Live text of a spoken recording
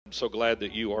I'm so glad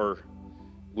that you are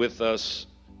with us.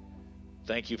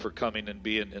 Thank you for coming and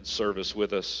being in service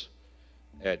with us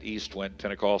at Eastwind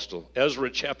Pentecostal.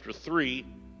 Ezra chapter 3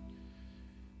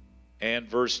 and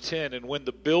verse 10. And when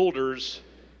the builders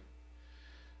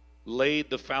laid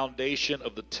the foundation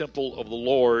of the temple of the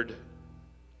Lord,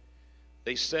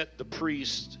 they set the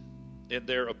priests in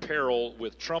their apparel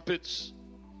with trumpets,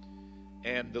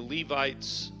 and the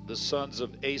Levites, the sons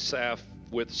of Asaph,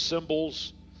 with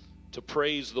cymbals, to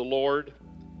praise the Lord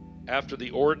after the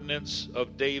ordinance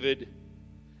of David,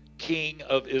 king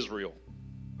of Israel.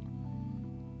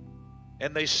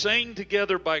 And they sang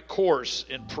together by course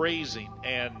in praising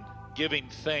and giving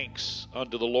thanks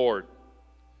unto the Lord,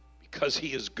 because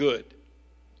he is good.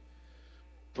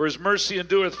 For his mercy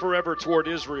endureth forever toward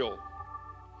Israel.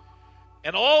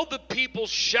 And all the people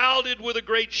shouted with a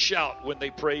great shout when they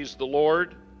praised the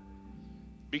Lord,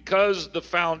 because the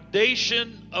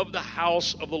foundation of the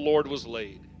house of the Lord was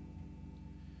laid.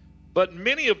 But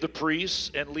many of the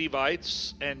priests and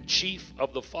Levites and chief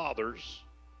of the fathers,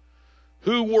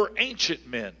 who were ancient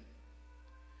men,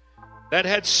 that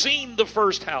had seen the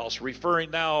first house,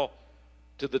 referring now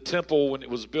to the temple when it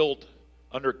was built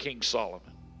under King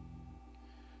Solomon,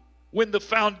 when the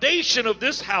foundation of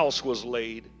this house was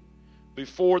laid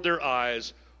before their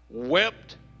eyes,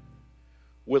 wept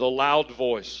with a loud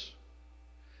voice,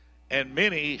 and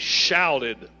many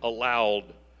shouted aloud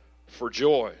for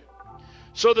joy,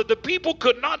 so that the people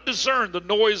could not discern the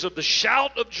noise of the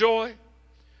shout of joy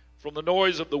from the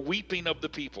noise of the weeping of the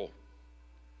people.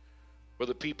 For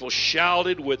the people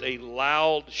shouted with a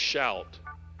loud shout,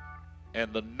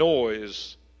 and the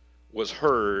noise was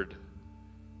heard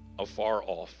afar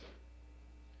off.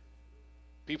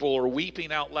 People are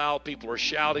weeping out loud, people are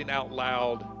shouting out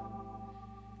loud,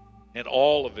 and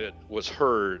all of it was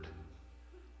heard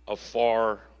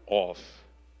afar off.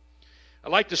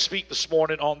 I'd like to speak this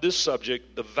morning on this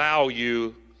subject, the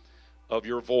value of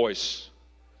your voice.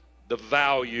 The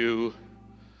value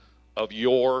of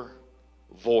your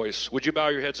voice. Would you bow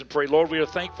your heads and pray? Lord, we are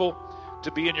thankful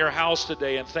to be in your house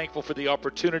today and thankful for the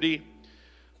opportunity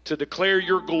to declare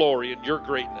your glory and your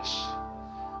greatness.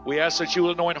 We ask that you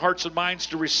will anoint hearts and minds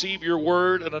to receive your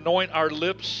word and anoint our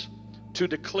lips to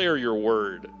declare your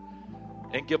word.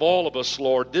 And give all of us,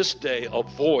 Lord, this day a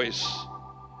voice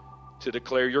to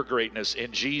declare your greatness.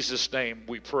 In Jesus' name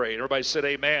we pray. Everybody said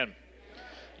amen.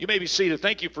 You may be seated.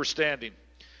 Thank you for standing.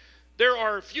 There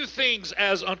are a few things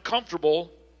as uncomfortable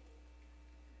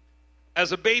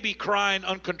as a baby crying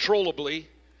uncontrollably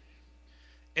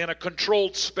in a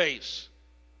controlled space,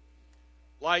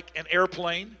 like an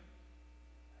airplane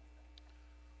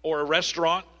or a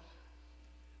restaurant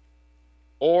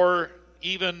or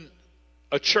even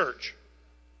a church.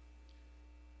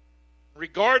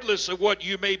 Regardless of what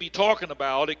you may be talking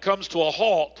about, it comes to a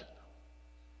halt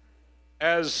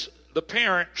as the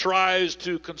parent tries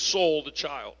to console the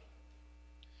child.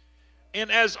 And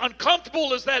as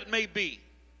uncomfortable as that may be,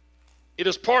 it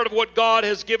is part of what God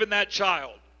has given that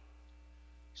child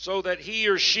so that he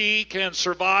or she can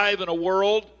survive in a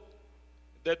world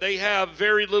that they have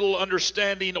very little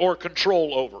understanding or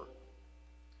control over.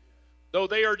 Though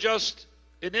they are just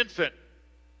an infant,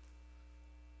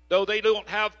 though they don't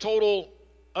have total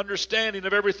understanding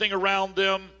of everything around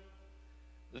them,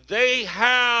 they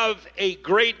have a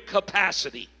great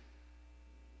capacity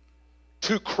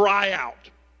to cry out.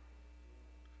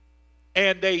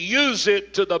 And they use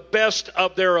it to the best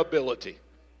of their ability.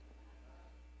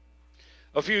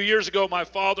 A few years ago, my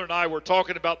father and I were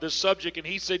talking about this subject, and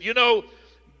he said, you know,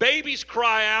 babies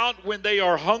cry out when they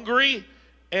are hungry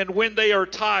and when they are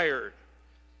tired.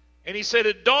 And he said,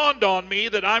 it dawned on me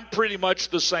that I'm pretty much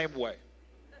the same way.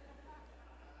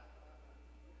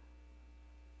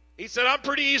 He said, I'm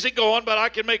pretty easygoing, but I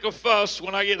can make a fuss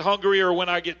when I get hungry or when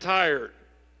I get tired.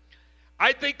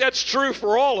 I think that's true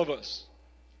for all of us.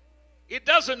 It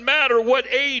doesn't matter what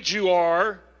age you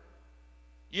are,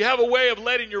 you have a way of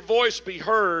letting your voice be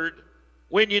heard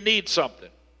when you need something.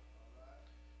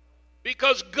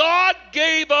 Because God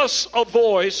gave us a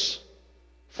voice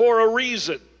for a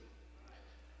reason.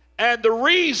 And the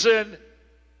reason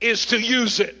is to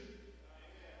use it.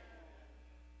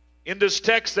 In this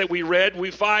text that we read,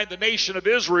 we find the nation of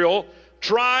Israel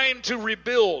trying to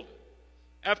rebuild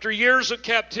after years of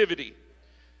captivity.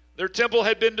 Their temple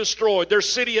had been destroyed. Their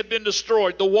city had been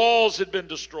destroyed. The walls had been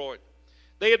destroyed.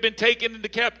 They had been taken into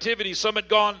captivity. Some had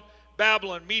gone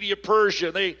Babylon, Media,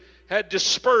 Persia. They had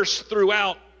dispersed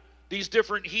throughout these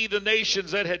different heathen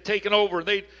nations that had taken over.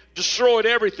 They destroyed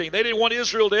everything. They didn't want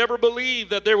Israel to ever believe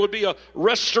that there would be a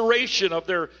restoration of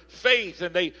their faith,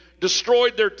 and they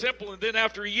destroyed their temple. And then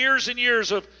after years and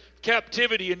years of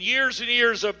captivity and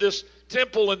years of this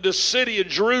temple and this city in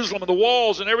Jerusalem and the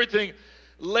walls and everything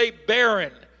lay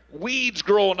barren, weeds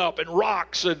growing up and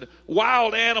rocks and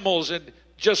wild animals and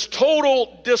just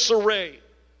total disarray.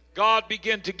 God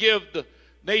began to give the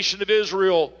nation of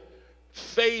Israel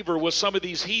favor with some of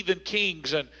these heathen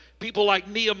kings, and people like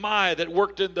Nehemiah that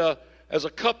worked as a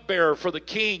cupbearer for the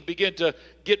king began to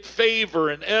get favor,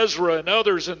 and Ezra and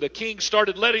others, and the king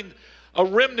started letting a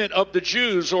remnant of the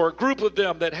Jews, or a group of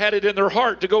them that had it in their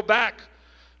heart, to go back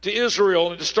to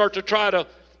Israel and to start to try to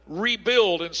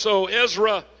rebuild. And so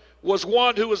Ezra was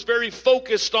one who was very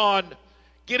focused on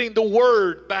getting the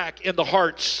word back in the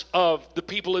hearts of the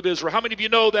people of Israel. How many of you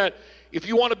know that if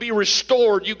you want to be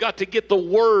restored, you got to get the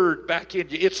word back in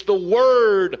you? It's the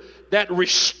word that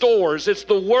restores. It's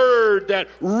the word that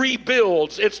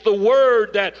rebuilds. It's the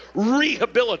word that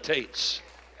rehabilitates.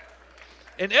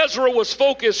 And Ezra was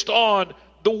focused on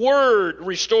the word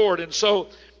restored. And so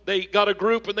they got a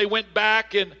group and they went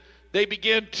back and they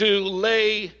began to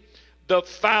lay the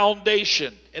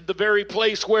foundation in the very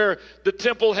place where the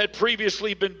temple had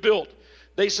previously been built.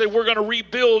 They said, we're going to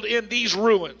rebuild in these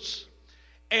ruins.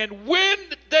 And when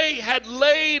they had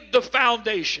laid the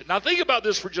foundation, now think about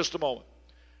this for just a moment.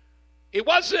 It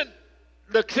wasn't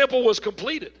the temple was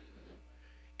completed.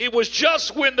 It was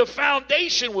just when the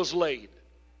foundation was laid.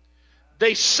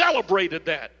 They celebrated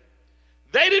that.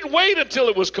 They didn't wait until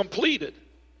it was completed.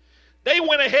 They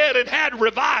went ahead and had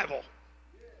revival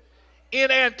in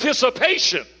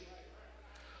anticipation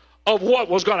of what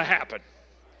was going to happen.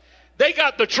 They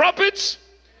got the trumpets.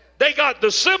 They got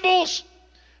the cymbals.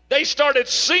 They started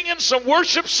singing some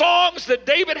worship songs that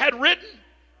David had written.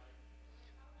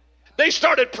 They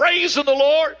started praising the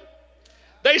Lord.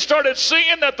 They started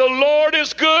singing that the Lord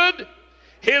is good.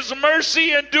 His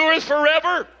mercy endureth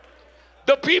forever.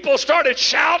 The people started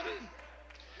shouting.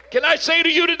 Can I say to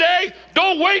you today,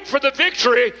 don't wait for the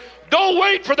victory. Don't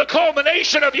wait for the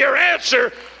culmination of your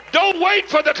answer. Don't wait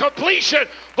for the completion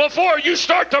before you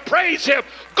start to praise him.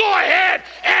 Go ahead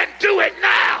and do it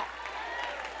now.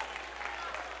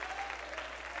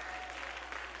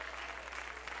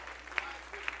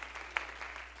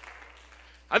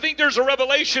 I think there's a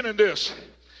revelation in this.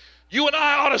 You and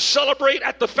I ought to celebrate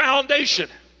at the foundation.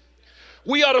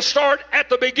 We ought to start at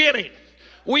the beginning.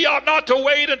 We ought not to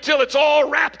wait until it's all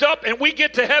wrapped up and we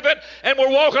get to heaven and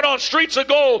we're walking on streets of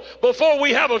gold before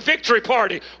we have a victory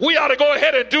party. We ought to go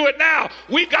ahead and do it now.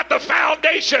 We've got the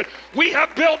foundation we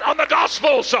have built on the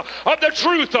gospels of the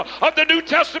truth of the New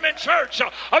Testament church,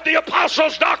 of the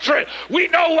apostles' doctrine. We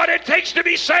know what it takes to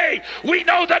be saved. We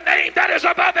know the name that is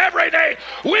above every name.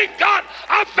 We've got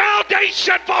a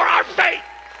foundation for our faith.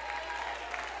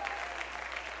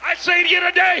 I say to you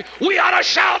today, we ought to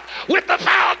shout with the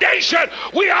foundation.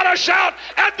 We ought to shout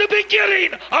at the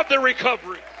beginning of the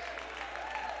recovery.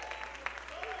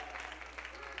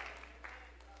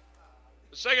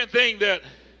 The second thing that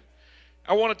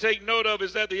I want to take note of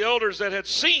is that the elders that had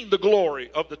seen the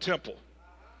glory of the temple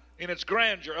in its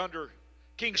grandeur under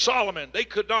King Solomon, they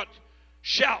could not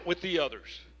shout with the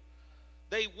others.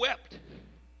 They wept.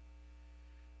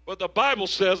 But the Bible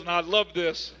says, and I love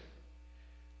this,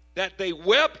 that they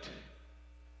wept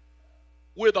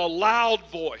with a loud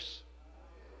voice.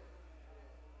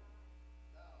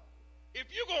 If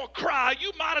you're going to cry,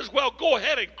 you might as well go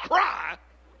ahead and cry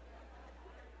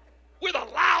with a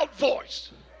loud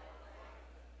voice.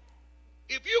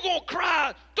 If you're going to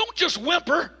cry, don't just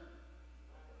whimper.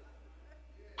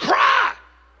 Cry.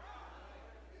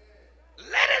 Let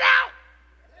it out.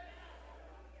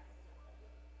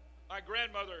 My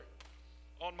grandmother,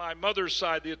 on my mother's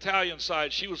side, the Italian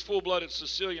side, she was full-blooded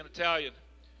Sicilian Italian.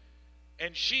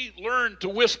 And she learned to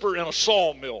whisper in a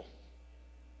sawmill.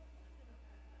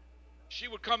 She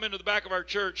would come into the back of our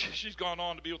church. She's gone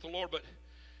on to be with the Lord. But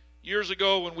years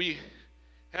ago when we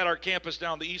had our campus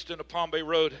down the east end of Palm Bay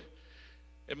Road,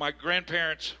 and my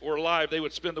grandparents were alive, they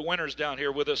would spend the winters down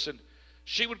here with us. And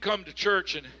she would come to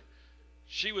church, and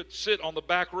she would sit on the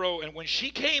back row. And when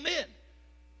she came in,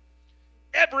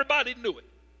 everybody knew it.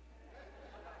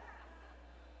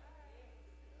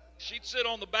 She'd sit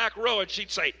on the back row and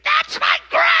she'd say, "That's my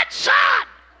grandson!"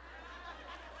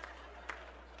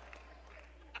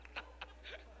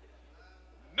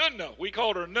 Nunna. We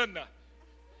called her Nunna.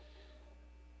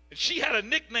 And she had a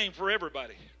nickname for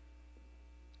everybody.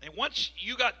 And once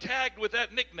you got tagged with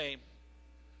that nickname,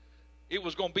 it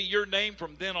was going to be your name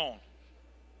from then on.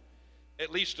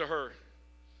 At least to her.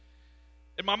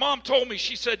 And my mom told me,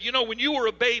 she said, you know, when you were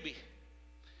a baby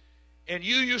and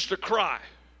you used to cry,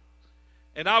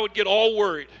 and I would get all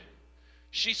worried.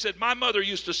 She said, my mother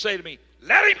used to say to me,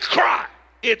 let him cry.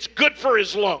 It's good for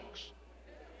his lungs.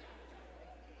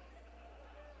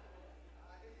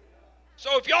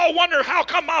 So if y'all wonder how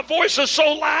come my voice is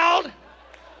so loud,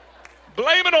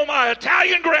 blame it on my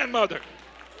Italian grandmother.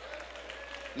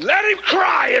 Let him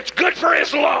cry. It's good for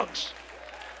his lungs.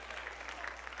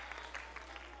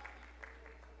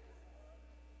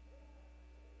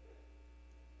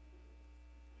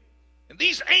 And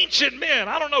these ancient men,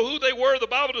 I don't know who they were. The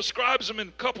Bible describes them in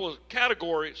a couple of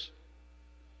categories.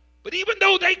 But even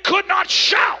though they could not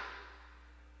shout,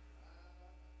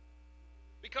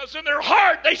 because in their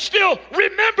heart they still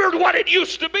remembered what it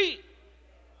used to be.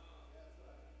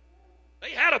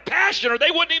 They had a passion or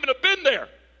they wouldn't even have been there.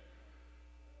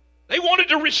 They wanted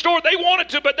to restore, they wanted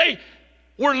to, but they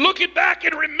were looking back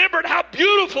and remembered how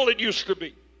beautiful it used to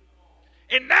be.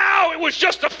 And now it was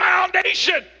just a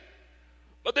foundation.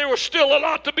 But there was still a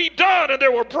lot to be done, and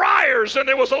there were briars, and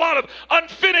there was a lot of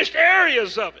unfinished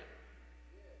areas of it.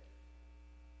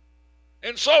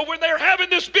 And so when they're having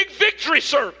this big victory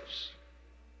service,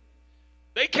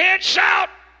 they can't shout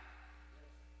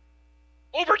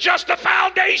over just a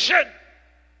foundation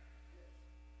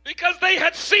because they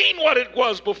had seen what it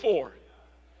was before.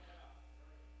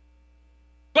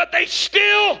 But they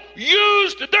still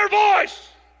used their voice.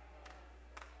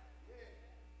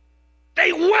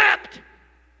 They wept,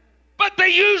 but they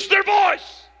used their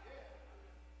voice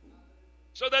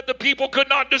so that the people could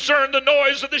not discern the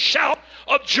noise of the shout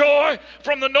of joy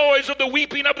from the noise of the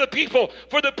weeping of the people.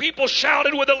 For the people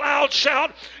shouted with a loud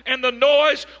shout, and the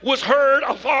noise was heard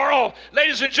afar off.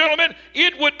 Ladies and gentlemen,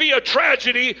 it would be a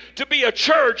tragedy to be a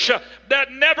church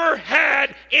that never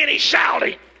had any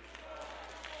shouting.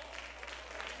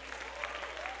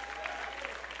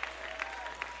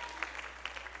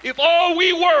 If all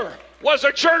we were was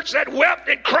a church that wept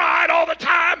and cried all the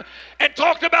time and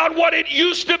talked about what it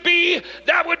used to be,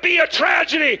 that would be a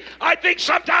tragedy. I think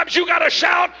sometimes you got to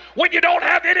shout when you don't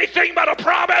have anything but a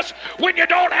promise, when you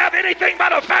don't have anything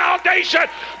but a foundation.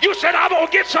 You said, I'm going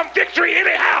to get some victory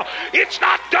anyhow. It's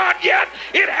not done yet.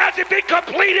 It hasn't been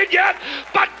completed yet.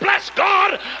 But bless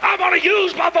God, I'm going to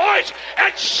use my voice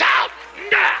and shout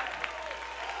now.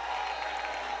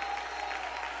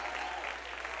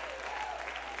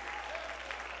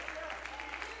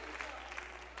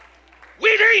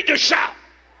 We need to shout.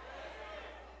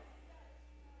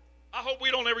 I hope we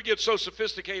don't ever get so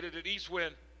sophisticated at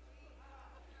Eastwind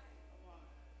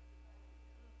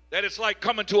that it's like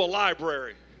coming to a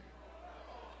library.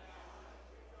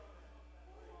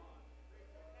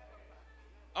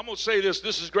 I'm going to say this.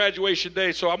 This is graduation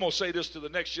day, so I'm going to say this to the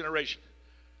next generation.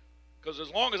 Because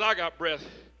as long as I got breath,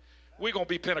 we're going to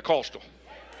be Pentecostal.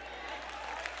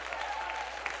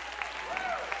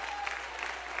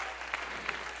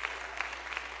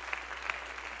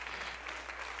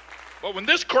 But when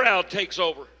this crowd takes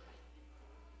over,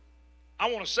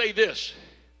 I want to say this.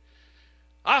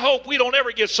 I hope we don't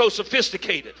ever get so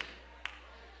sophisticated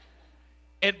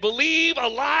and believe a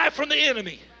lie from the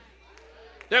enemy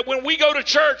that when we go to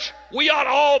church, we ought to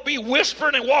all be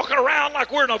whispering and walking around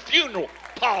like we're in a funeral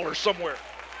parlor somewhere.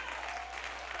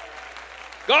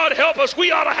 God help us,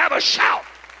 we ought to have a shout.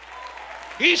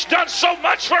 He's done so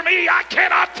much for me, I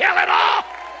cannot tell it all.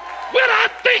 When I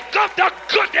think of the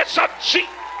goodness of Jesus,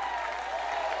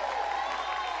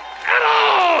 and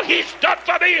all he's done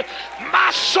for me,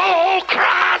 my soul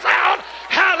cries out,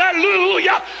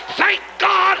 hallelujah, thank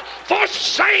God for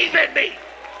saving me.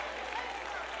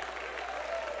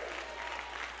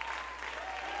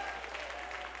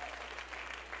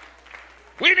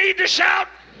 We need to shout.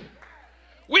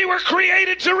 We were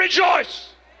created to rejoice.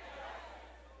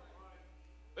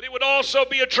 But it would also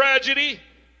be a tragedy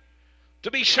to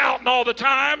be shouting all the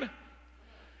time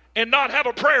and not have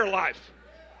a prayer life.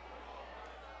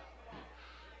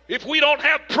 If we don't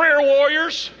have prayer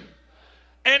warriors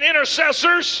and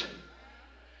intercessors,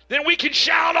 then we can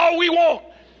shout all we want.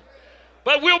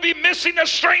 But we'll be missing the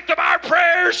strength of our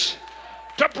prayers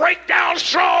to break down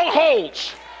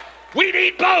strongholds. We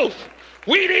need both.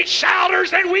 We need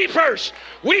shouters and weepers.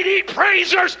 We need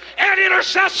praisers and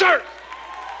intercessors.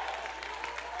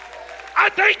 I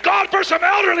thank God for some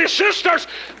elderly sisters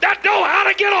that know how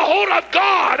to get a hold of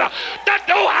God, that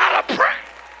know how to pray.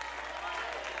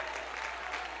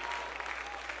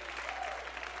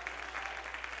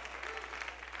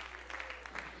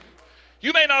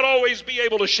 You may not always be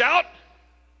able to shout.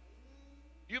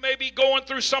 You may be going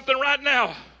through something right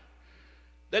now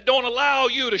that don't allow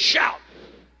you to shout.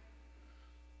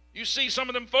 You see some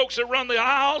of them folks that run the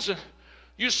aisles, and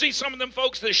you see some of them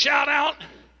folks that shout out,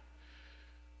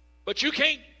 but you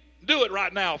can't do it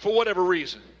right now for whatever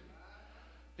reason.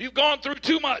 You've gone through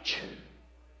too much.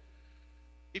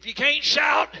 If you can't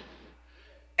shout,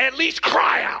 at least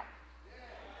cry out.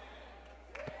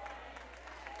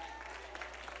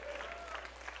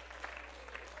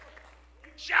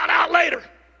 Shout out later.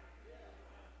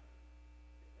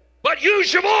 But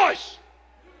use your voice.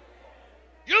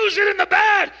 Use it in the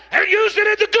bad and use it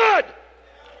in the good.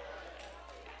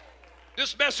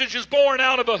 This message is born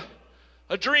out of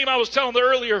a dream I was telling the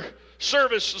earlier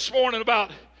service this morning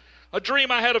about a dream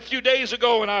I had a few days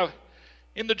ago. And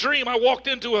in the dream, I walked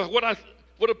into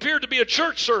what appeared to be a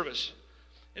church service.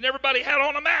 And everybody had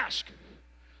on a mask.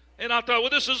 And I thought,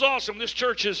 well, this is awesome. This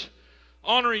church is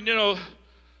honoring,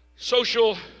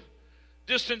 social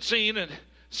distancing and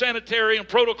sanitary and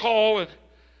protocol.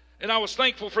 And I was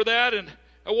thankful for that. And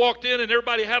I walked in and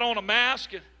everybody had on a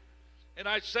mask. And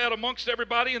I sat amongst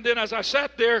everybody. And then as I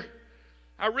sat there,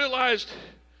 I realized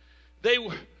they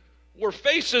were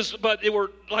faces, but they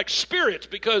were like spirits,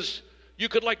 because you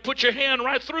could like put your hand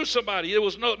right through somebody. It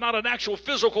was not an actual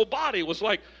physical body. It was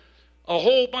like a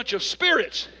whole bunch of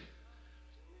spirits.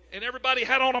 And everybody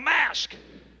had on a mask.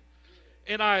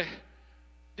 And I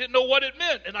didn't know what it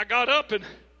meant. And I got up and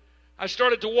I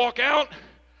started to walk out.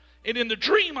 And in the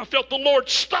dream, I felt the Lord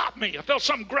stop me. I felt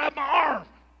something grab my arm.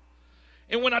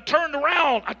 And when I turned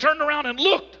around and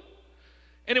looked.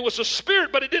 And it was a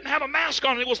spirit, but it didn't have a mask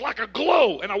on. It was like a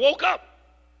glow. And I woke up.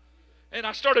 And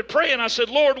I started praying. I said,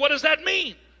 Lord, what does that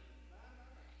mean?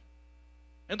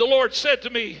 And the Lord said to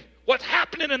me, what's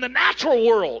happening in the natural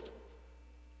world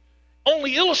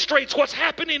only illustrates what's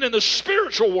happening in the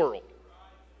spiritual world.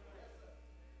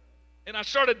 And I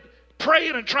started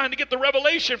praying and trying to get the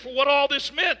revelation for what all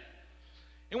this meant.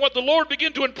 And what the Lord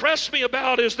began to impress me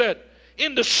about is that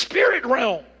in the spirit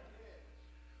realm,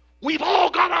 we've all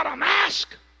got on a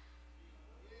mask.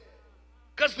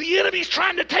 Because the enemy's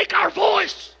trying to take our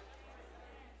voice.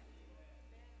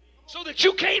 So that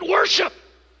you can't worship.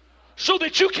 So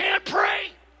that you can't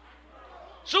pray.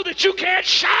 So that you can't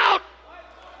shout.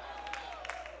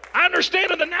 I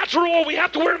understand in the natural world we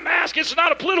have to wear a mask. It's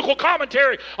not a political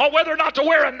commentary on whether or not to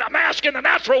wear a mask in the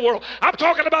natural world. I'm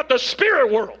talking about the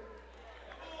spirit world.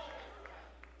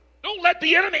 Don't let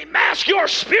the enemy mask your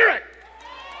spirit.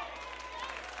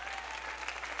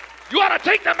 You ought to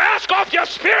take the mask off your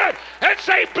spirit and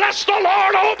say, bless the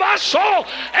Lord, oh my soul,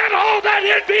 and all that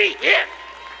in me is.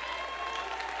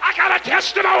 I got a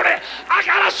testimony. I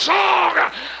got a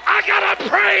song. I got a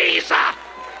praise.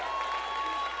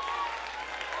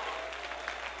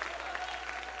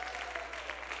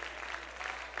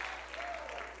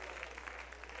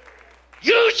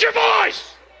 Use your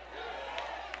voice.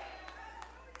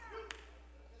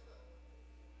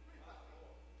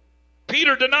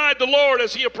 Peter denied the Lord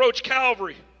as he approached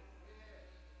Calvary.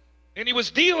 And he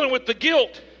was dealing with the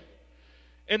guilt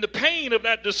and the pain of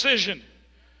that decision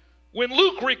when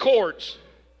Luke records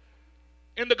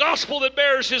in the gospel that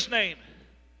bears his name,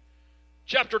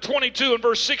 chapter 22 and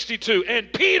verse 62,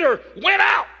 and Peter went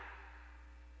out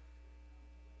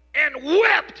and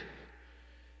wept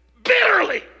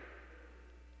bitterly.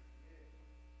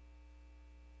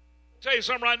 I'll tell you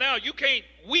something right now, you can't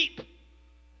weep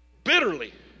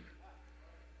bitterly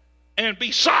and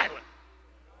be silent.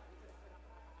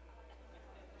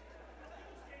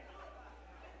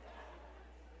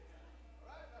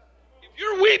 If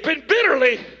you're weeping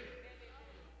bitterly,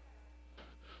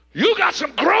 you got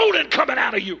some groaning coming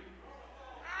out of you.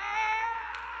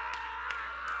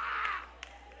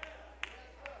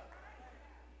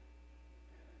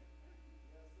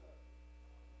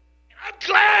 I'm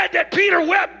glad that Peter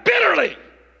wept bitterly.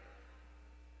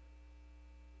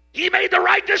 He made the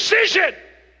right decision.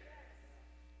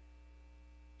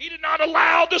 He did not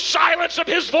allow the silence of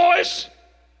his voice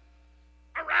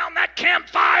around that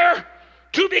campfire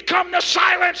to become the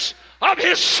silence of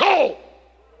his soul.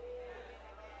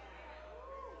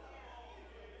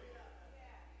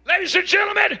 Ladies and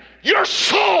gentlemen, your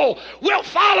soul will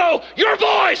follow your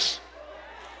voice.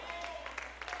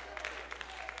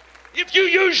 If you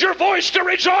use your voice to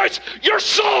rejoice, your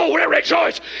soul will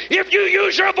rejoice. If you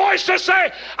use your voice to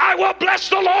say, I will bless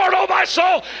the Lord, oh my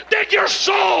soul, then your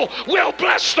soul will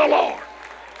bless the Lord.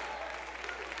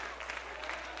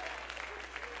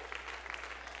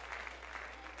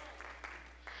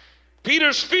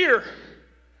 Peter's fear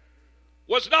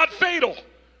was not fatal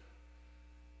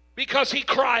because he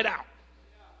cried out.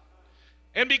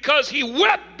 And because he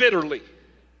wept bitterly,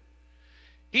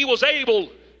 he was able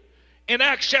in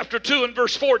Acts chapter 2 and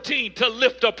verse 14 to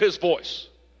lift up his voice.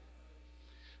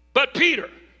 But Peter,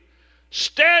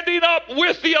 standing up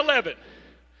with the 11,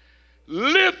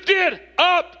 lifted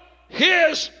up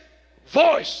his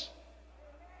voice.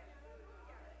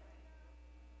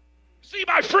 See,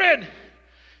 my friend,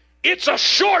 it's a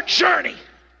short journey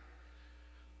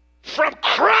from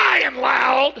crying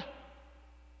loud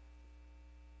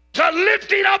to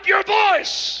lifting up your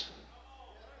voice.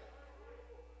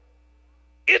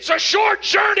 It's a short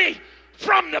journey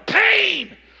from the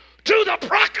pain to the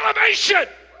proclamation.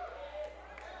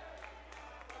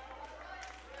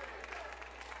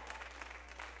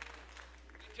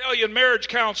 I tell you, in marriage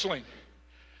counseling,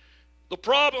 the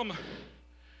problem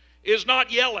is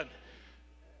not yelling.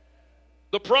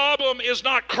 The problem is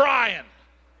not crying.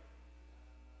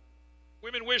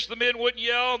 Women wish the men wouldn't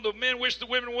yell, and the men wish the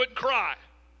women wouldn't cry.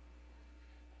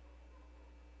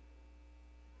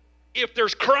 If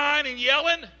there's crying and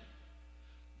yelling,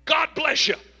 God bless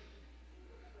you.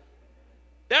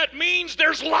 That means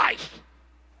there's life.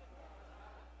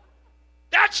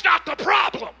 That's not the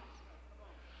problem.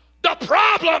 The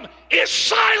problem is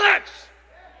silence.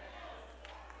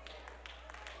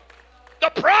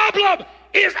 The problem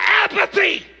is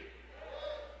apathy.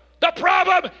 The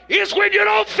problem is when you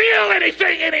don't feel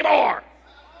anything anymore.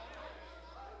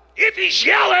 If he's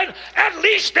yelling, at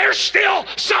least there's still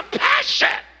some passion.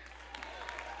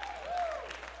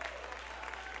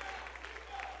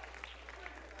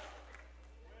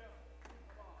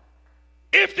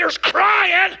 If there's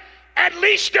crying, at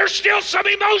least there's still some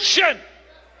emotion.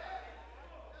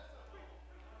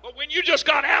 But when you just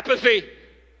got apathy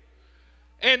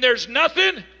and there's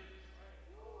nothing,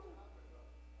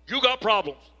 you got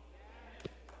problems.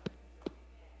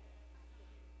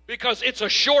 Because it's a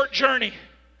short journey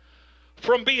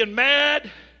from being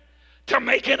mad to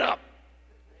making up.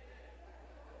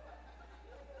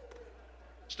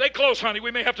 Stay close, honey.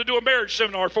 We may have to do a marriage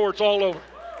seminar before it's all over.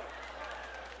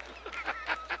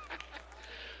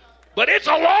 But it's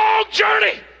a long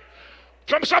journey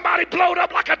from somebody blowed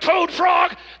up like a toad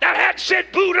frog that hadn't said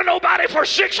boo to nobody for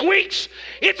 6 weeks.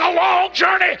 It's a long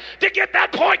journey to get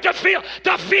that point to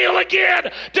feel again,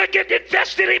 to get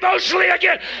invested emotionally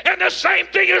again. And the same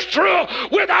thing is true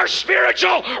with our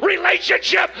spiritual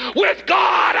relationship with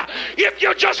God. If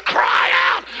you just cry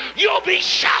out, you'll be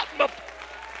shouting.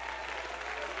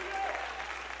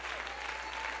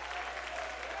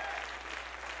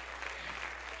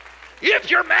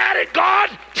 If you're mad at God,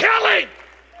 tell him.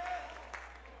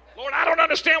 Lord, I don't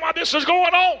understand why this is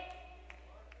going on.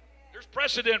 There's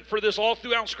precedent for this all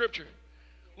throughout Scripture.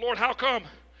 Lord, how come?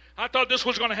 I thought this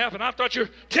was going to happen. I thought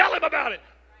tell him about it.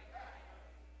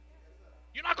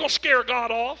 You're not going to scare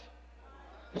God off.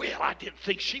 Well, I didn't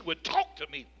think she would talk to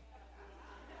me.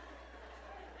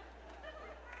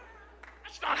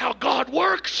 That's not how God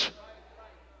works.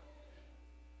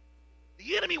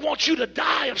 The enemy wants you to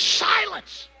die of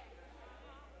silence,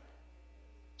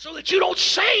 so that you don't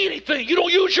say anything. You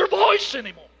don't use your voice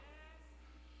anymore.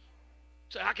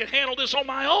 Say, I can handle this on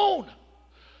my own.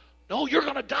 No, you're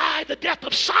going to die the death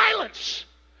of silence.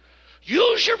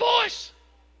 Use your voice.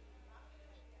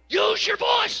 Use your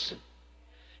voice.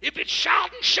 If it's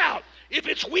shouting, shout. If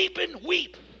it's weeping,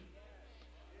 weep.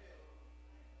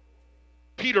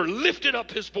 Peter lifted up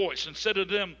his voice and said to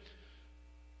them,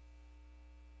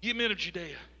 Ye men of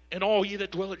Judea, and all ye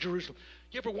that dwell at Jerusalem.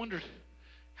 You ever wondered,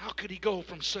 how could he go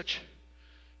from such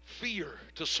fear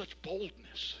to such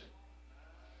boldness?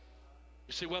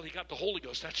 You say, well, he got the Holy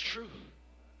Ghost. That's true.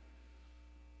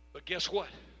 But guess what?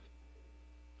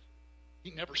 He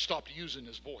never stopped using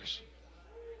his voice.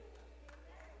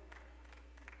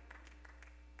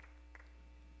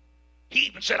 He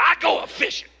even said, I go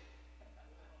a-fishing.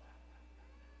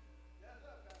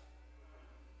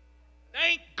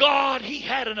 Thank God he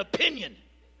had an opinion.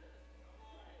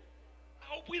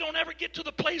 We don't ever get to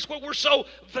the place where we're so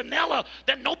vanilla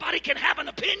that nobody can have an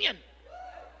opinion.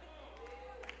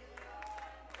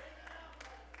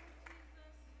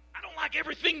 I don't like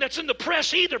everything that's in the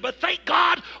press either, but thank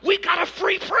God we got a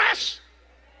free press.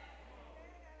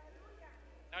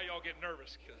 Now y'all get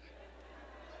nervous.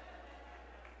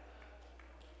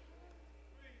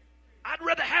 I'd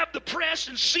rather have the press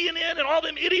and CNN and all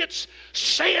them idiots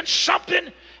saying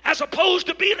something as opposed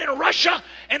to being in Russia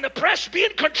and the press being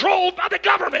controlled by the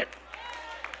government.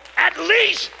 At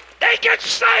least they can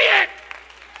say it.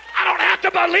 I don't have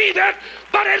to believe it,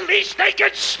 but at least they can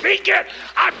speak it.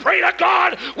 I pray to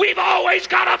God we've always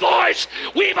got a voice.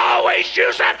 We've always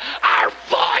used it, our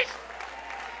voice.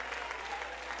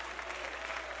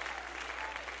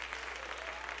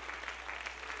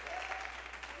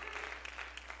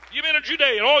 You men of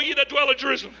Judea, and all ye that dwell in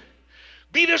Jerusalem,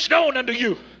 be this known unto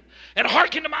you, and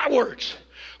hearken to my words.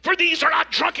 For these are not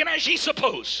drunken as ye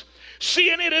suppose,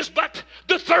 seeing it is but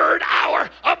the 3rd hour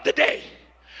of the day.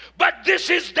 But this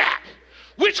is that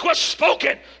which was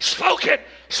spoken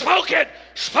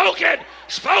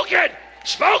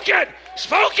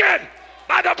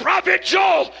by the prophet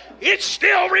Joel. It's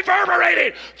still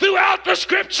reverberating throughout the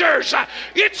Scriptures.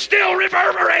 It's still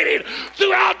reverberating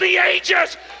throughout the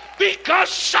ages. Because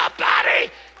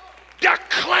somebody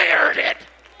declared it.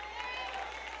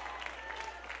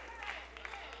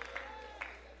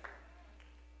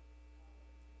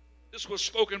 This was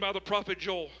spoken by the prophet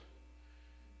Joel.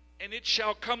 And it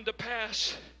shall come to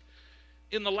pass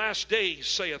in the last days,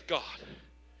 saith God,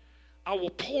 I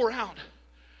will pour out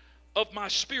of my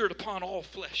spirit upon all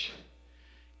flesh,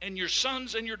 and your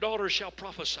sons and your daughters shall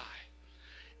prophesy,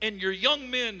 and your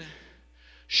young men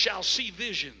shall see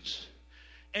visions,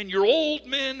 and your old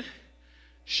men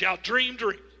shall dream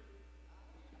dreams.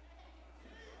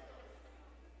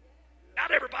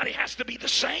 Not everybody has to be the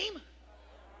same.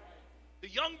 The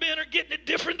young men are getting it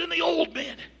different than the old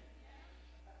men.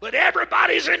 But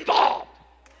everybody's involved.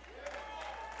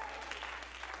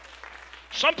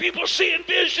 Some people are seeing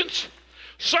visions.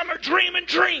 Some are dreaming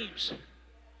dreams.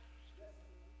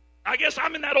 I guess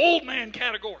I'm in that old man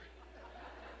category.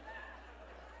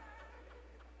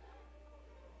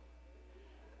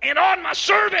 And on my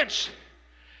servants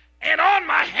and on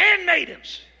my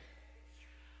handmaidens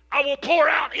I will pour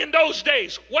out in those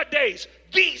days. What days?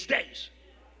 These days.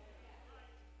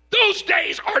 Those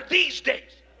days are these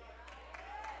days.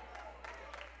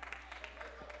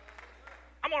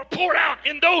 I'm going to pour out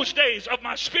in those days of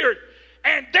my spirit,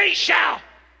 and they shall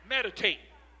meditate.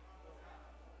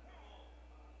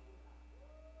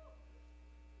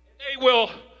 They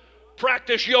will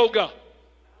practice yoga. Is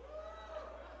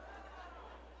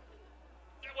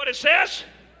that what it says?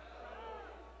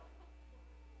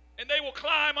 And they will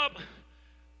climb up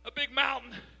a big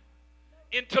mountain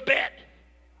in Tibet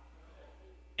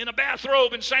in a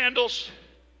bathrobe and sandals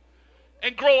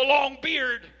and grow a long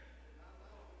beard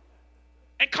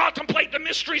and contemplate the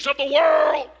mysteries of the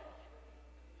world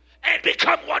and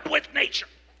become one with nature.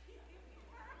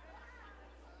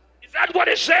 Is that what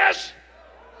it says?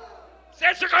 It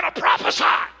says they're going to prophesy.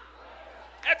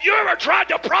 Have you ever tried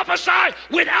to prophesy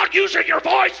without using your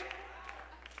voice?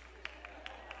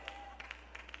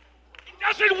 It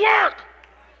doesn't work.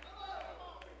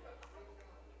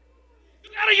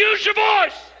 You got to use your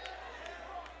voice.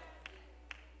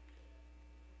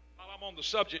 While I'm on the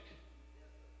subject,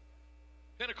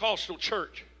 Pentecostal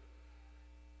church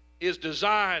is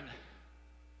designed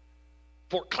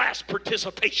for class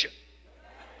participation.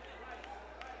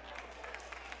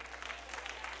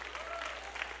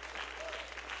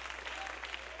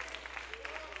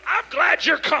 I'm glad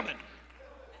you're coming.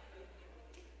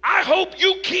 I hope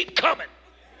you keep coming.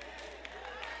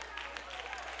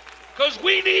 Because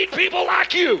we need people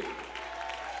like you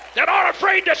that aren't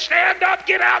afraid to stand up,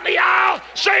 get out in the aisle,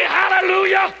 say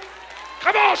hallelujah.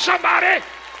 Come on, somebody.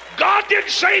 God didn't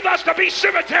save us to be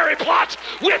cemetery plots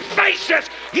with faces.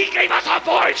 He gave us a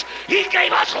voice. He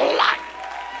gave us life.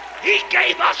 He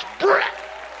gave us breath.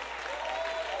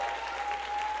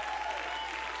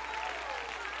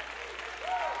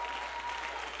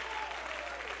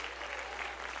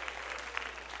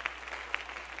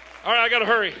 All right, I got to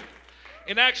hurry.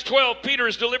 In Acts 12, Peter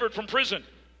is delivered from prison.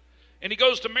 And he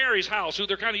goes to Mary's house, who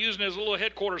they're kind of using as a little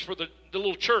headquarters for the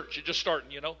little church. It's just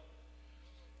starting, you know.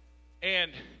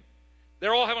 And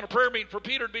they're all having a prayer meeting for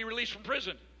Peter to be released from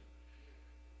prison.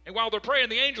 And while they're praying,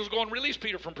 the angels go and release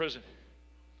Peter from prison.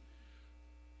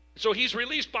 So he's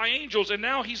released by angels, and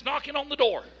now he's knocking on the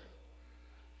door.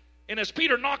 And as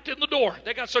Peter knocked in the door,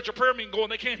 they got such a prayer meeting going,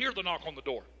 they can't hear the knock on the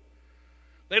door.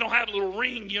 They don't have little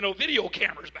Ring, video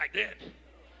cameras back then.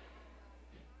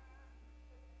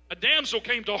 A damsel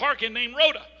came to hearken named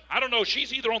Rhoda. I don't know,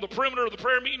 she's either on the perimeter of the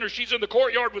prayer meeting or she's in the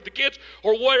courtyard with the kids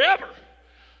or wherever.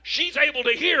 She's able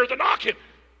to hear the knocking.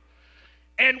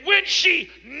 And when she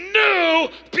knew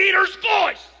Peter's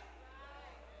voice,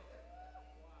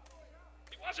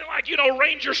 it wasn't like,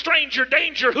 ranger, stranger,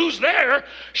 danger, who's there?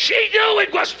 She knew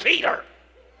it was Peter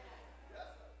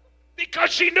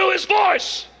because she knew his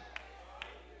voice.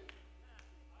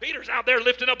 Peter's out there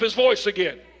lifting up his voice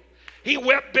again. He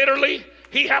wept bitterly.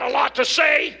 He had a lot to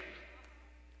say.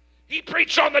 He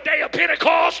preached on the day of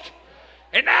Pentecost.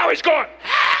 And now he's going,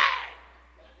 hey!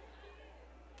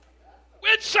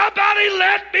 Would somebody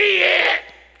let me in?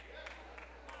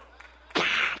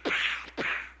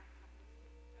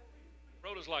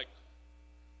 Rhoda's like,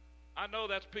 I know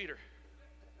that's Peter.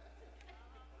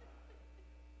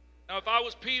 Now, if I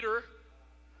was Peter,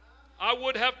 I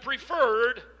would have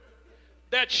preferred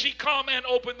that she come and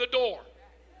open the door.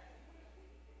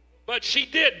 But she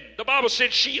didn't. The Bible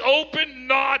said she opened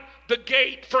not the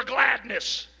gate for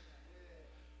gladness.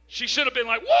 She should have been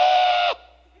like, whoa,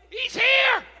 he's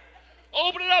here.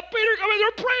 Open it up, Peter. Come in.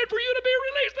 They're praying for you to be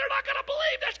released. They're not going to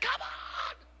believe this. Come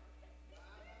on.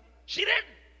 She didn't.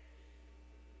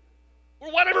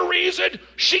 For whatever reason,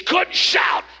 she couldn't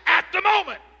shout at the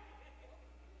moment.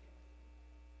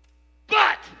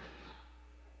 But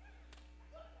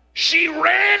she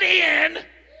ran in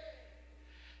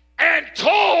and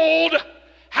told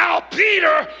how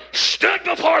Peter stood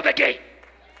before the gate.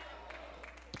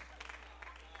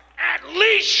 At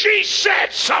least she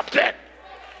said something.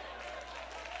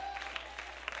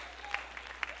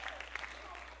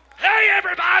 Hey,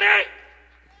 everybody.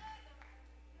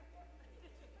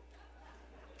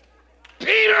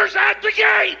 Peter's at the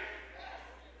gate.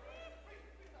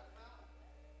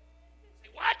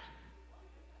 What?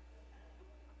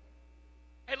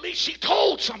 At least she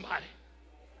told somebody.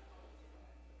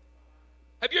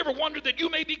 Have you ever wondered that you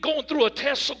may be going through a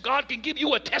test so God can give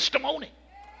you a testimony?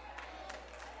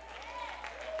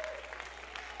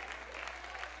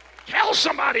 Tell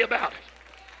somebody about it.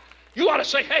 You ought to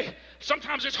say, hey,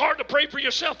 sometimes it's hard to pray for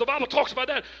yourself. The Bible talks about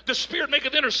that. The Spirit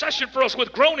maketh intercession for us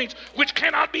with groanings which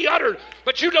cannot be uttered.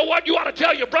 But you know what? You ought to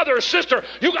tell your brother or sister,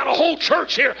 you got a whole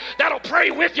church here that'll pray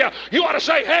with you. You ought to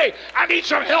say, hey, I need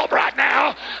some help right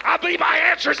now. I believe my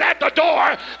answer's at the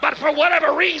door, but for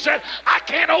whatever reason, I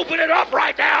can't open it up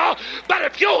right now. But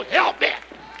if you'll help me,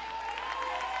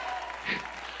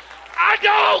 I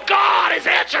know God has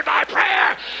answered my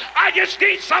prayer. I just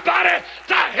need somebody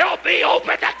to help me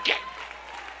open the gate.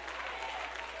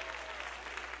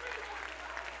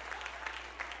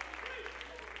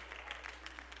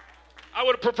 I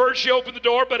would have preferred she opened the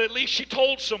door, but at least she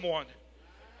told someone.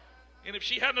 And if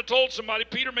she hadn't have told somebody,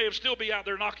 Peter may have still be out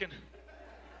there knocking.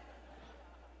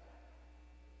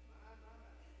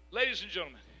 Ladies and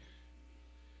gentlemen,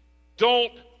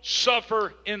 don't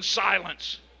suffer in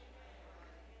silence.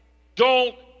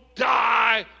 Don't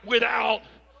die without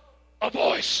a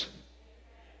voice.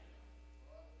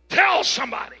 Tell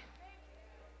somebody.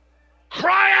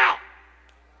 Cry out.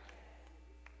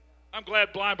 I'm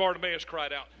glad blind Bartimaeus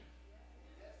cried out.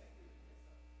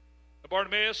 Now,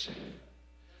 Bartimaeus,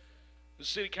 the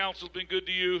city council's been good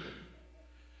to you.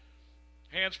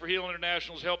 Hands for Healing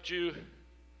International has helped you.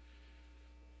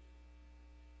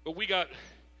 But we got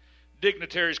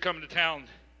dignitaries coming to town.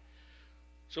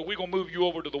 So we're going to move you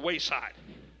over to the wayside.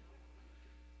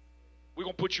 We're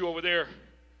going to put you over there.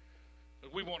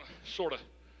 We want to sort of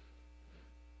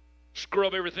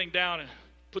scrub everything down and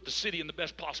put the city in the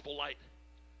best possible light.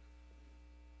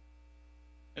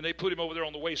 And they put him over there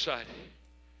on the wayside.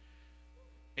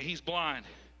 And he's blind.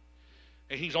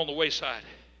 And he's on the wayside.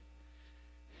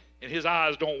 And his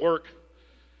eyes don't work,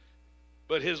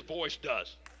 but his voice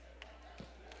does.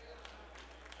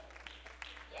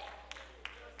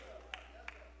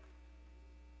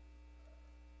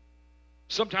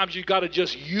 Sometimes you got to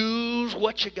just use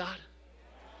what you got.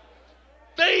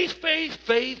 Faith, faith,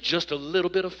 faith, just a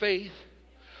little bit of faith.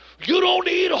 You don't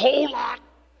need a whole lot.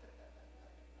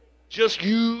 Just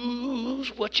use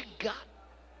what you got.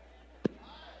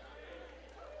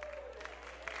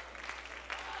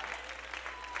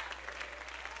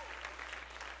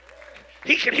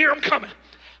 He can hear them coming.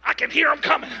 I can hear them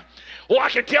coming. Oh, I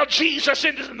can tell Jesus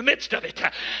in the midst of it.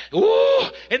 Ooh,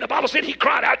 and the Bible said he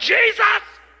cried out, Jesus!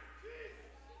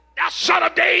 Thou son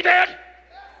of David,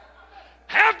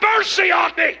 have mercy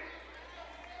on me.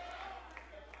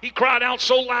 He cried out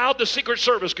so loud the Secret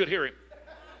Service could hear him.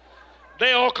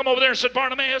 They all come over there and said,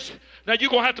 Bartimaeus, now you're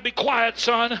going to have to be quiet,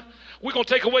 son. We're going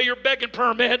to take away your begging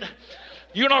permit.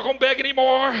 You're not going to beg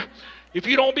anymore. If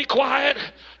you don't be quiet,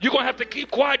 you're going to have to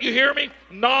keep quiet. You hear me?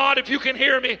 Nod if you can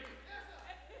hear me.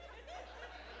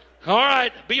 All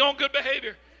right, be on good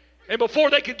behavior. And before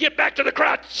they could get back to the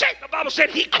crowd, the Bible said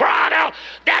he cried out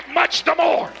that much the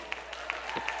more.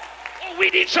 Oh, we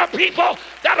need some people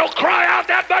that'll cry out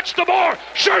that much the more.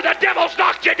 Sure, the devil's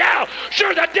knocked you down.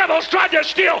 Sure, the devil's tried to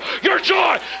steal your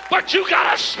joy. But you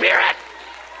got a spirit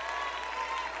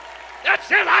that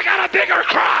says, I got a bigger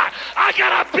cry. I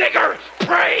got a bigger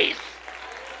praise.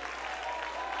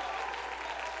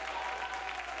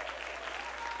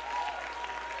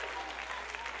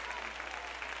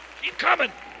 Keep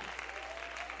coming.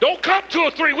 Don't come 2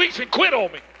 or 3 weeks and quit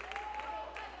on me.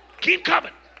 Keep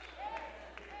coming.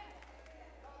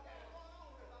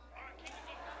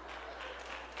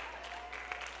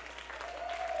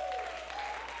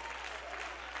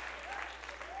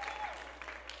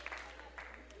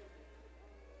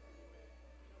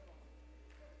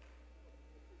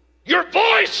 Your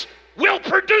voice will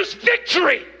produce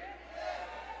victory.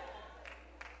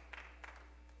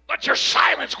 But your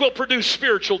silence will produce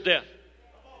spiritual death.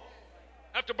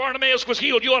 After Bartimaeus was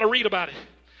healed, you ought to read about it.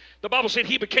 The Bible said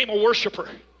he became a worshiper.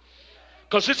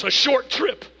 Because it's a short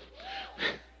trip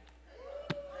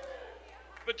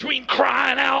between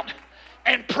crying out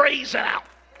and praising out.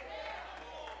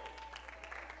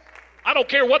 I don't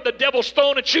care what the devil's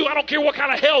thrown at you. I don't care what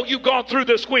kind of hell you've gone through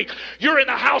this week. You're in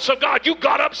the house of God. You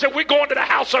got up and said, we're going to the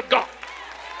house of God.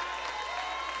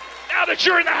 Now that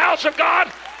you're in the house of God,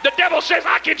 The devil says,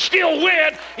 I can still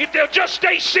win if they'll just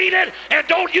stay seated and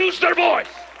don't use their voice.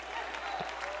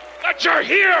 But you're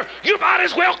here, you might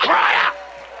as well cry out.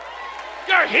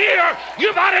 You're here,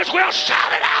 you might as well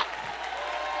shout it out.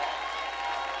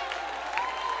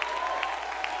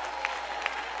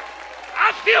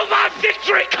 I feel my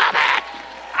victory coming.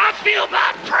 I feel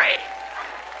my praise.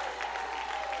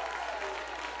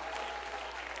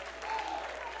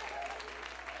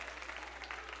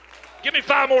 Give me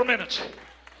 5 more minutes.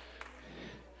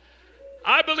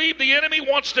 I believe the enemy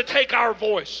wants to take our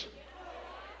voice.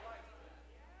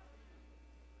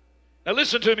 Now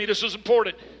listen to me, this is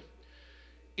important.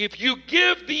 If you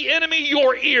give the enemy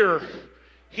your ear,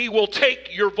 he will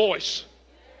take your voice.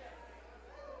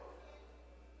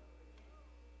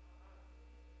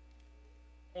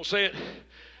 I'll say it,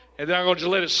 and then I'm going to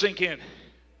just let it sink in.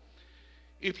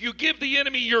 If you give the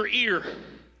enemy your ear,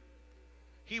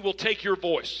 he will take your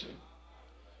voice.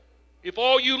 If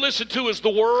all you listen to is the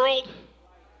world,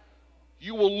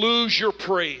 you will lose your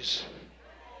praise.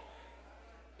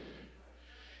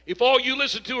 If all you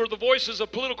listen to are the voices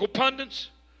of political pundits,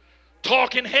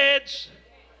 talking heads,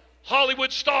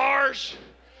 Hollywood stars,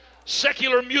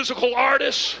 secular musical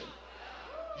artists,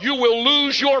 you will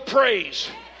lose your praise.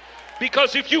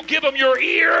 Because if you give them your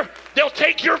ear, they'll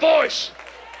take your voice.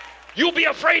 You'll be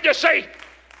afraid to say,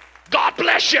 God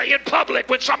bless you in public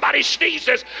when somebody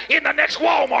sneezes in the next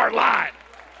Walmart line.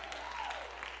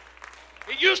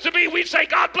 It used to be we'd say,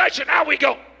 God bless you, now we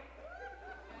go.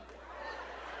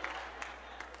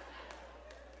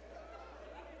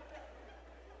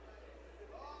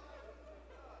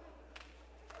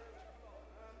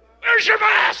 Where's your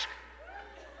mask?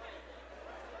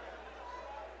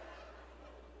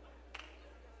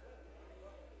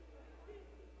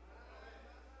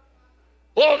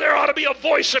 Oh, there ought to be a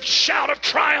voice of shout of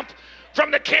triumph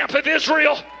from the camp of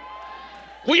Israel.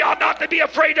 We ought not to be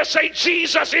afraid to say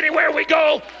Jesus anywhere we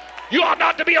go. You ought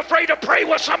not to be afraid to pray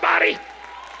with somebody.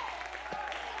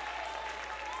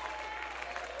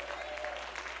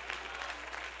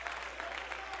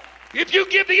 If you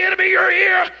give the enemy your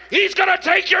ear, he's going to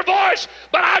take your voice.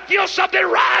 But I feel something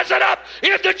rising up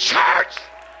in the church.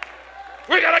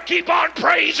 We're going to keep on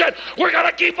praising. We're going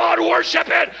to keep on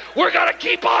worshiping. We're going to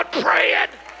keep on praying.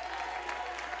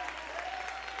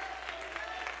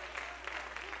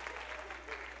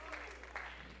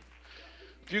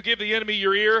 If you give the enemy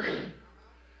your ear,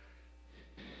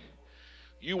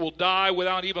 you will die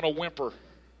without even a whimper.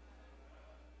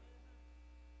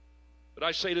 But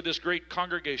I say to this great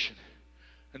congregation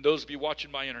and those of you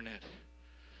watching by internet,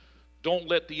 don't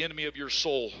let the enemy of your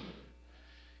soul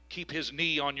keep his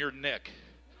knee on your neck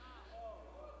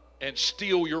and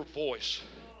steal your voice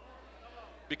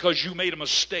because you made a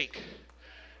mistake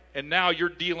and now you're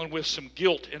dealing with some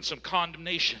guilt and some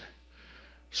condemnation.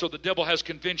 So the devil has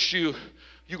convinced you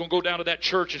you're going to go down to that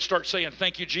church and start saying,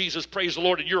 thank you, Jesus, praise the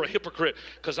Lord, and you're a hypocrite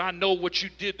because I know what you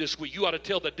did this week. You ought to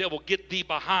tell the devil, get thee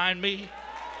behind me.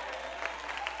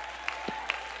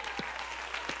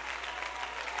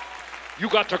 You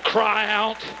got to cry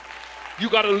out. You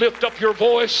got to lift up your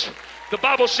voice. The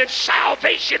Bible says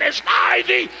salvation is nigh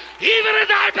thee, even in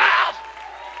thy mouth.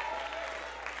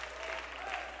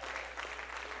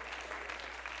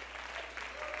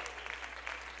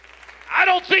 I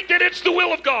don't think that it's the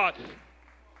will of God.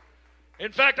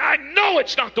 In fact, I know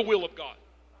it's not the will of God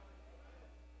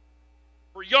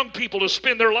for young people to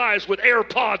spend their lives with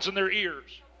AirPods in their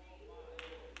ears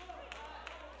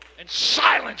and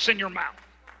silence in your mouth.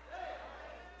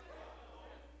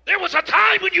 There was a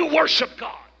time when you worshiped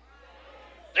God.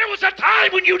 There was a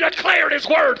time when you declared his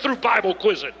word through Bible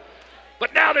quizzing.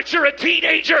 But now that you're a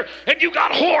teenager and you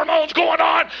got hormones going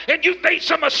on and you've made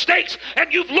some mistakes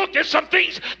and you've looked at some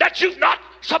things that you've not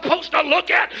supposed to look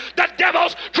at, the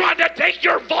devil's trying to take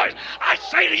your voice. I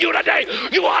say to you today,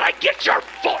 you ought to get your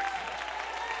voice.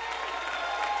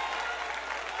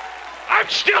 I'm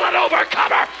still an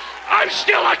overcomer. I'm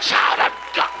still a child of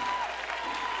God.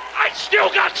 I still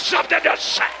got something to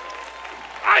say.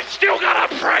 I still got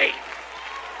to pray.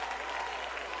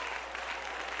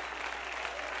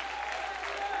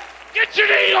 Get your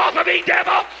knee off of me,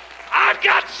 devil. I've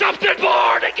got something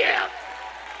more to give.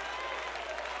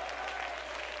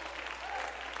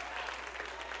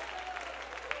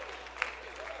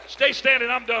 Stay standing,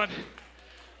 I'm done.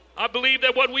 I believe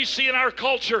that what we see in our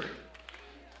culture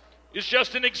is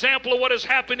just an example of what is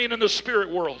happening in the spirit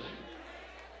world.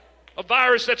 A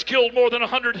virus that's killed more than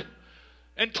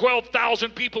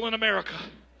 112,000 people in America.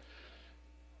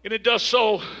 And it does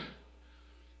so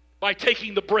by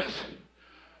taking the breath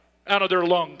out of their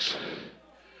lungs.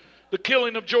 The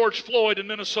killing of George Floyd in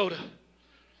Minnesota.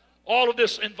 All of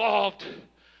this involved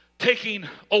taking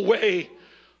away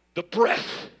the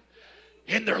breath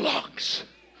in their lungs,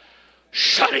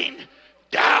 shutting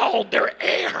down their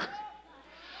air.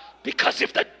 Because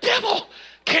if the devil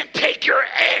can take your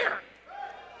air,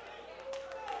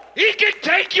 he can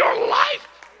take your life.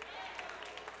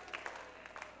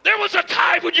 There was a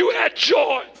time when you had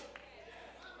joy,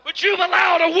 but you've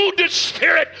allowed a wounded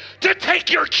spirit to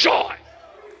take your joy.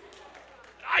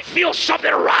 I feel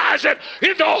something rising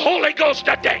in the Holy Ghost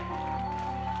today.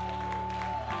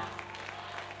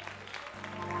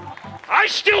 I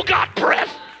still got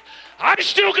breath. I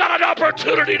still got an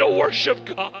opportunity to worship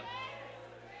God.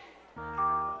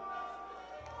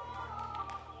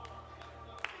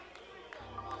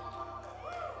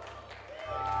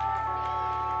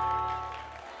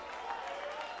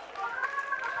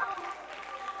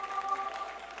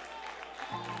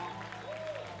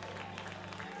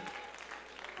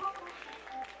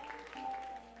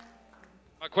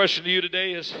 My question to you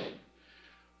today is,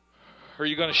 are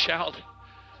you going to shout?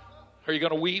 Are you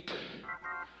going to weep?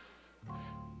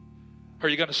 Are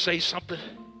you going to say something?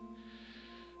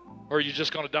 Or are you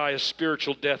just going to die a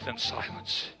spiritual death in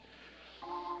silence?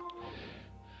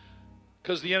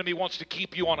 Because the enemy wants to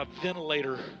keep you on a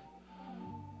ventilator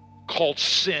called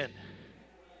sin.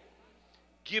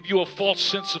 Give you a false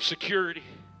sense of security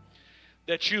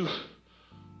that you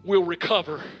will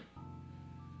recover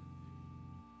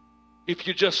if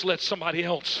you just let somebody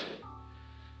else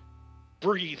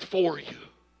breathe for you.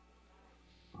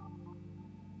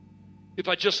 If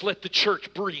I just let the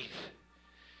church breathe.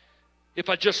 If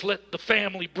I just let the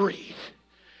family breathe.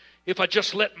 If I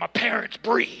just let my parents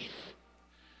breathe,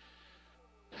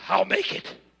 I'll make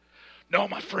it. No,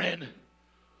 my friend,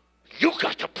 you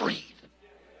got to breathe.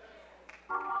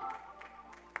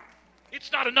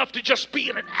 It's not enough to just be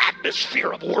in an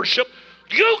atmosphere of worship.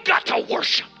 You got to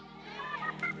worship.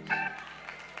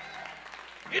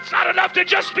 It's not enough to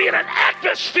just be in an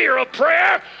atmosphere of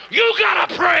prayer. You got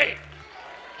to pray.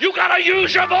 You got to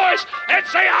use your voice and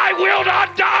say, I will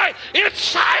not die in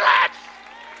silence.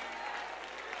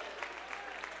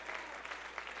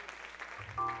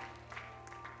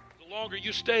 The longer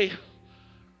you stay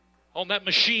on that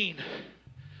machine,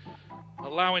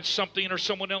 allowing something or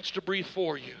someone else to breathe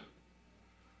for you,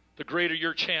 the greater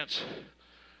your chance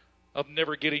of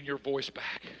never getting your voice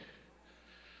back.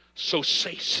 So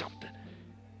say something.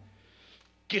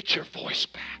 Get your voice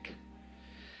back.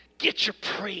 Get your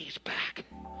praise back.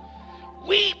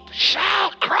 Weep,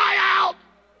 shout, cry out.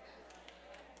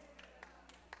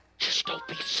 Just don't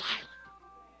be silent.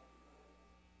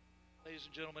 Ladies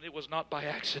and gentlemen, it was not by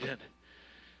accident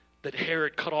that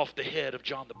Herod cut off the head of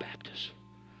John the Baptist.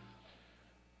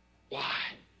 Why?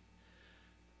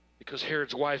 Because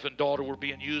Herod's wife and daughter were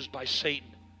being used by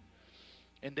Satan,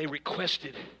 and they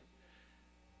requested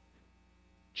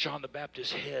John the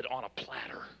Baptist's head on a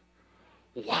platter.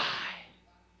 Why?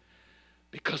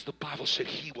 Because the Bible said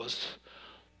he was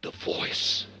the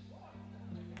voice.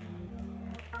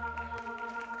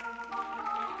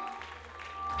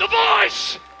 The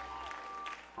voice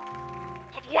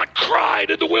of one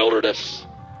cried in the wilderness.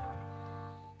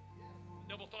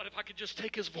 The devil thought if I could just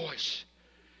take his voice.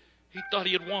 He thought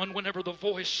he had won whenever the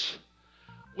voice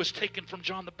was taken from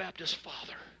John the Baptist's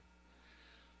father.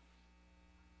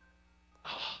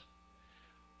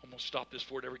 I'm going to stop this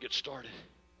before it ever gets started.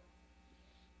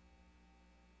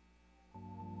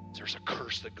 There's a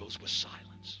curse that goes with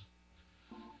silence.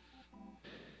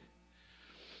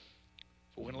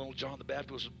 So when little John the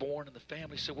Baptist was born and the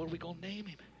family said, what are we going to name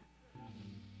him?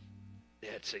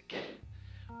 Dad said,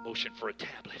 motion for a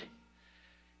tablet.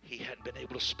 He hadn't been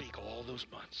able to speak all those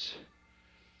months.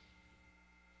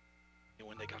 And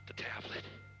when they got the tablet,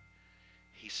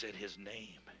 he said his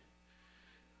name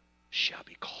shall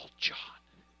be called John.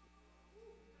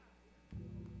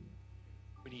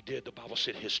 When he did, the Bible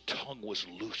said his tongue was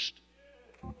loosed.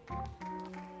 Oh,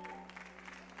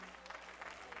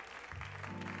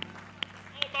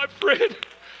 my friend,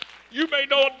 you may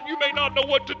not know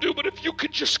what to do, but if you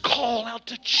could just call out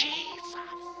to Jesus.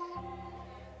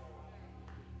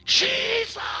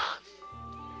 Jesus.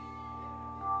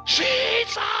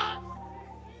 Jesus.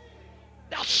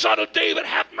 Now, Son of David,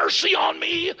 have mercy on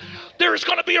me. There's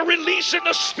going to be a release in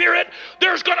the spirit.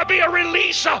 There's going to be a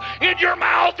release in your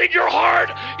mouth, in your heart,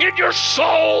 in your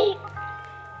soul.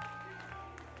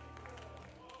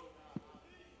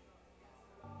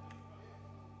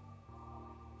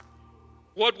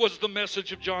 What was the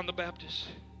message of John the Baptist?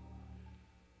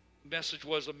 The message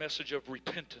was a message of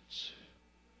repentance.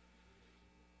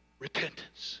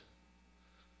 Repentance.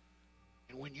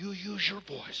 And when you use your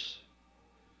voice,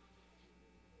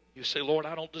 you say, Lord,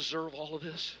 I don't deserve all of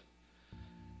this,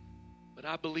 But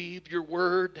I believe your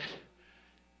word that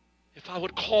if I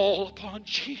would call upon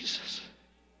Jesus,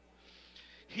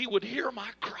 he would hear my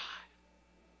cry.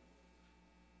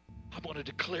 I want to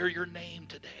declare your name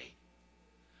today.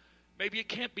 Maybe it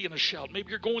can't be in a shout. Maybe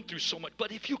you're going through so much.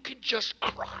 But if you can just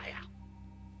cry out,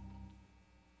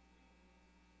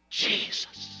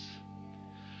 Jesus,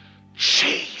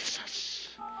 Jesus,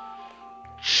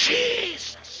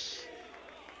 Jesus.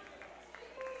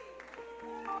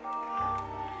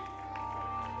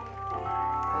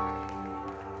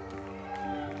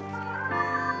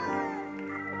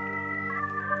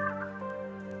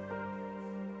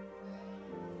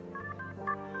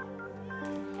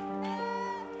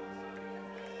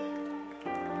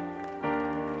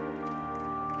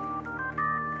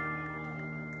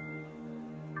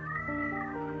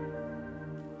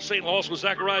 Satan lost with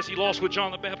Zacharias, he lost with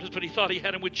John the Baptist, but he thought he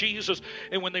had him with Jesus.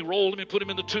 And when they rolled him and put him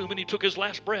in the tomb and he took his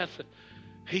last breath,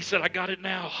 he said, I got it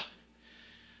now.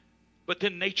 But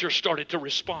then nature started to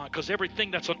respond, because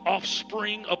everything that's an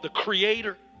offspring of the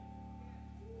Creator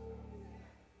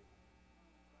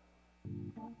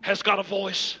has got a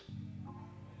voice.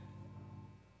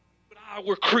 But I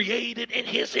were created in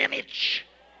his image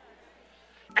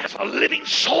as a living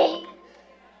soul,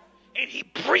 and he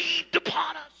breathed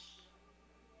upon us.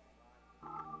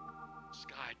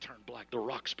 Turned black, the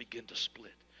rocks began to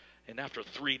split, and after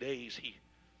 3 days he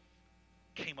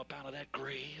came up out of that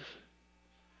grave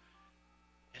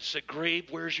and said, grave,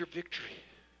 where's your victory?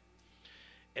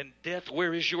 And death,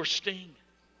 where is your sting?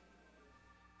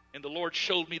 And the Lord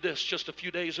showed me this just a few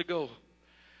days ago.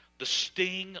 The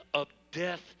sting of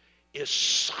death is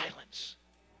silence.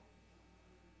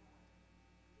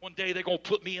 One day they're going to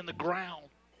put me in the ground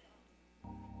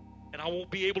and I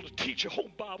won't be able to teach a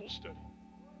home Bible study.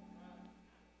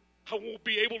 I won't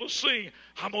be able to sing,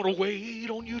 I'm going to wait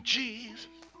on you, Jesus.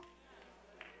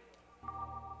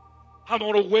 I'm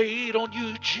going to wait on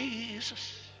you,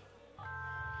 Jesus.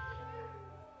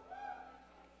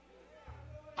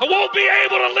 I won't be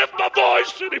able to lift my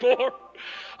voice anymore.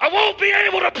 I won't be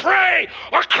able to pray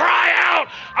or cry out.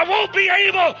 I won't be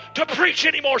able to preach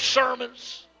any more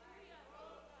sermons.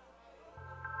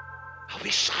 I'll be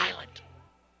silent.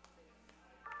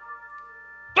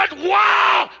 But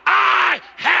while I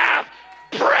have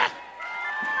breath,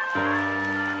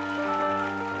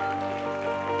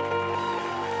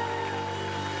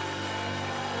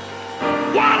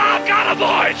 while I've got a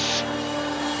voice,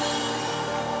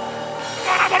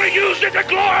 I'm going to use it to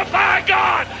glorify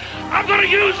God. I'm going to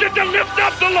use it to lift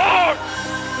up the Lord.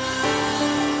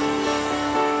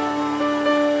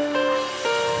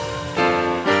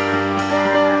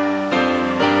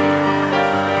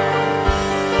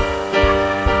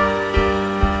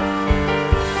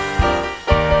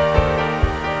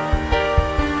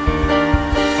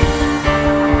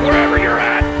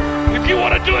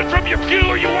 Do it from your pew,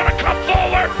 or you want to come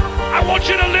forward, I want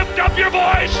you to lift up your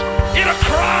voice in a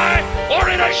cry or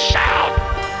in a shout.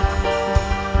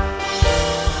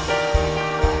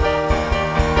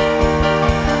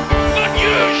 But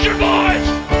use your voice.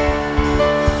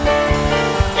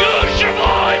 Use your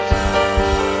voice.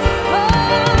 Oh,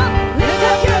 lift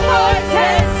up your voice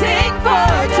and sing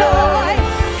for joy.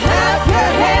 Clap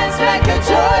your hands, make a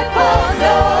joyful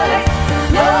noise.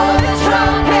 Blow the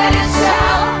trumpet and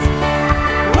shout.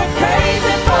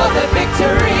 The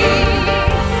victory,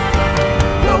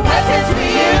 the weapons we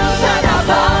use are not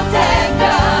bombs and guns.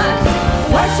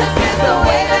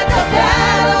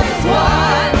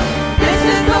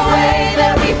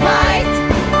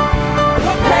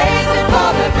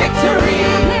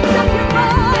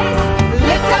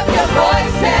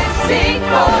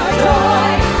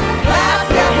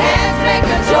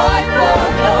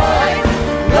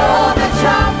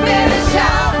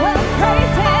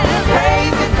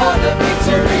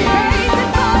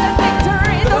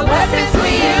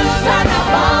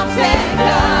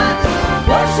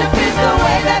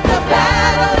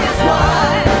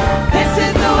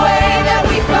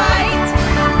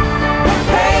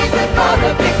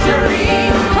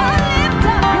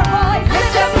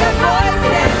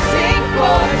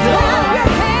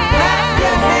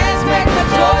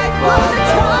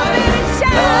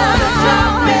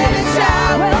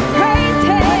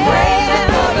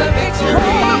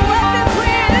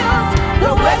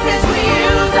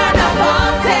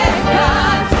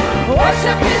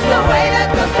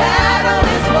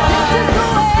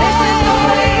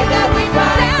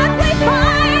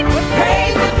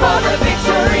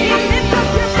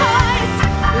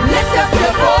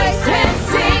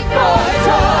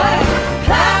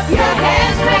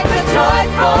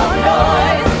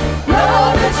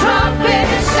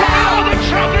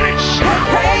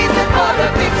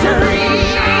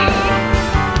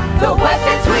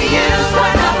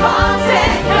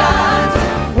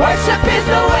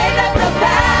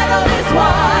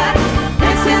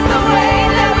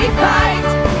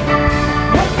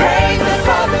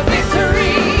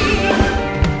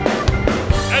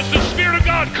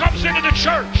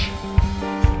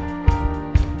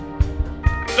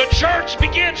 church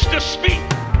begins to speak.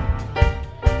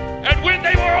 And when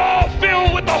they were all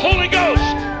filled with the Holy Ghost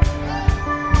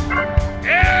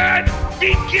and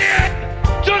began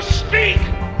to speak,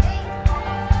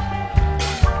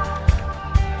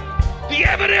 the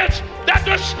evidence that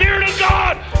the Spirit of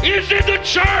God is in the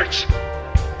church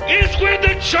is when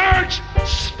the church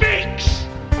speaks.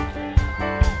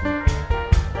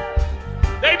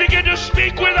 They begin to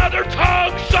speak with other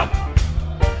tongues.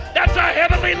 That's a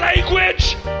heavenly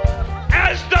language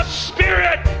as the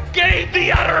Spirit gave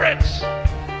the utterance.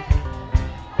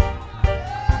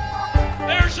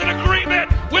 There's an agreement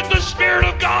with the Spirit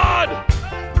of God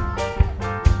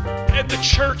and the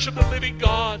church of the living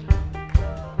God.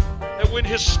 And when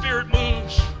His Spirit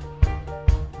moves,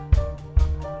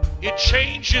 it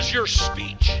changes your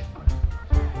speech.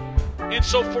 And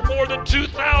so for more than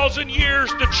 2,000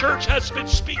 years, the church has been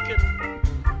speaking.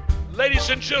 Ladies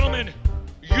and gentlemen,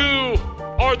 you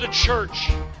are the church.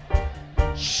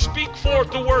 Speak forth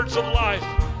the words of life.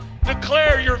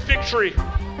 Declare your victory.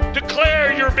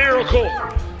 Declare your miracle.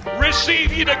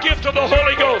 Receive ye the gift of the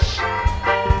Holy Ghost.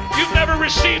 You've never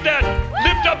received that?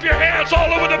 Lift up your hands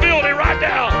all over the building right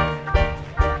now.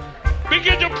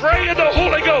 Begin to pray in the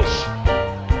Holy Ghost.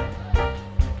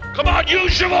 Come on,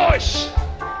 use your voice.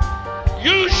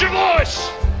 Use your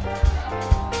voice.